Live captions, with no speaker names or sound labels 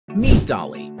Meet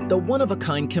Doly, the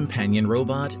one-of-a-kind companion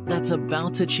robot that's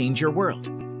about to change your world.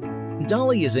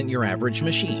 Doly isn't your average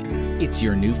machine. It's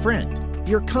your new friend,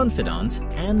 your confidant,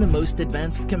 and the most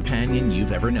advanced companion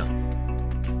you've ever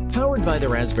known. Powered by the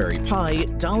Raspberry Pi,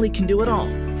 Doly can do it all,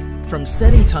 from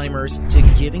setting timers to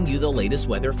giving you the latest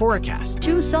weather forecast.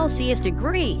 2 Celsius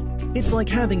degree. It's like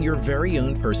having your very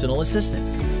own personal assistant.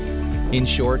 In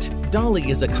short, Doly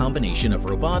is a combination of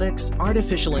robotics,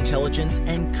 artificial intelligence,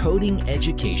 and coding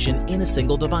education in a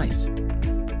single device.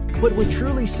 But what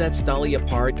truly sets Doly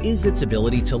apart is its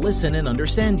ability to listen and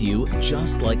understand you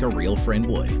just like a real friend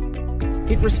would.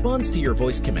 It responds to your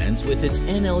voice commands with its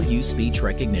NLU speech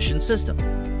recognition system,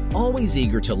 always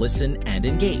eager to listen and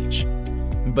engage.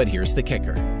 But here's the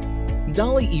kicker.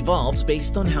 Doly evolves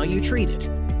based on how you treat it.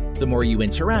 The more you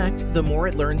interact, the more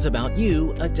it learns about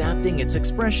you, adapting its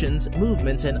expressions,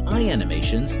 movements, and eye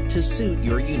animations to suit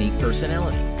your unique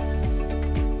personality.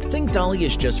 Think Doly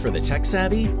is just for the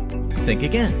tech-savvy? Think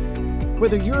again.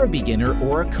 Whether you're a beginner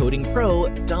or a coding pro,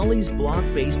 Doly's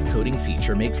block-based coding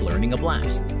feature makes learning a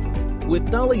blast. With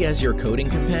Doly as your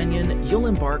coding companion, you'll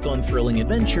embark on thrilling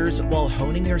adventures while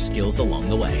honing your skills along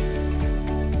the way.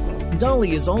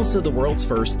 Doly is also the world's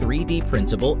first 3D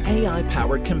printable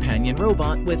AI-powered companion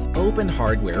robot with open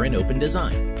hardware and open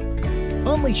design.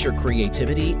 Unleash your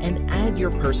creativity and add your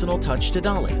personal touch to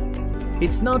Doly.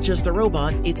 It's not just a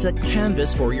robot, it's a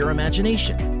canvas for your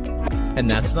imagination. And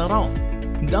that's not all.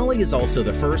 Doly is also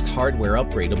the first hardware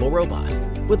upgradable robot,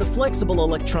 with a flexible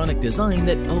electronic design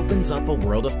that opens up a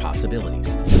world of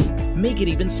possibilities. Make it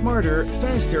even smarter,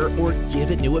 faster, or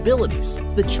give it new abilities.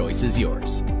 The choice is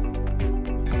yours.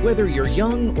 Whether you're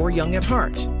young or young at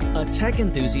heart, a tech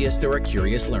enthusiast or a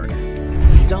curious learner,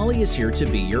 Doly is here to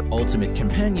be your ultimate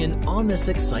companion on this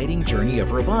exciting journey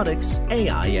of robotics,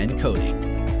 AI, and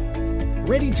coding.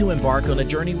 Ready to embark on a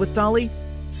journey with Doly?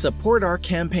 Support our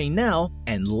campaign now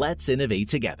and let's innovate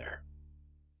together.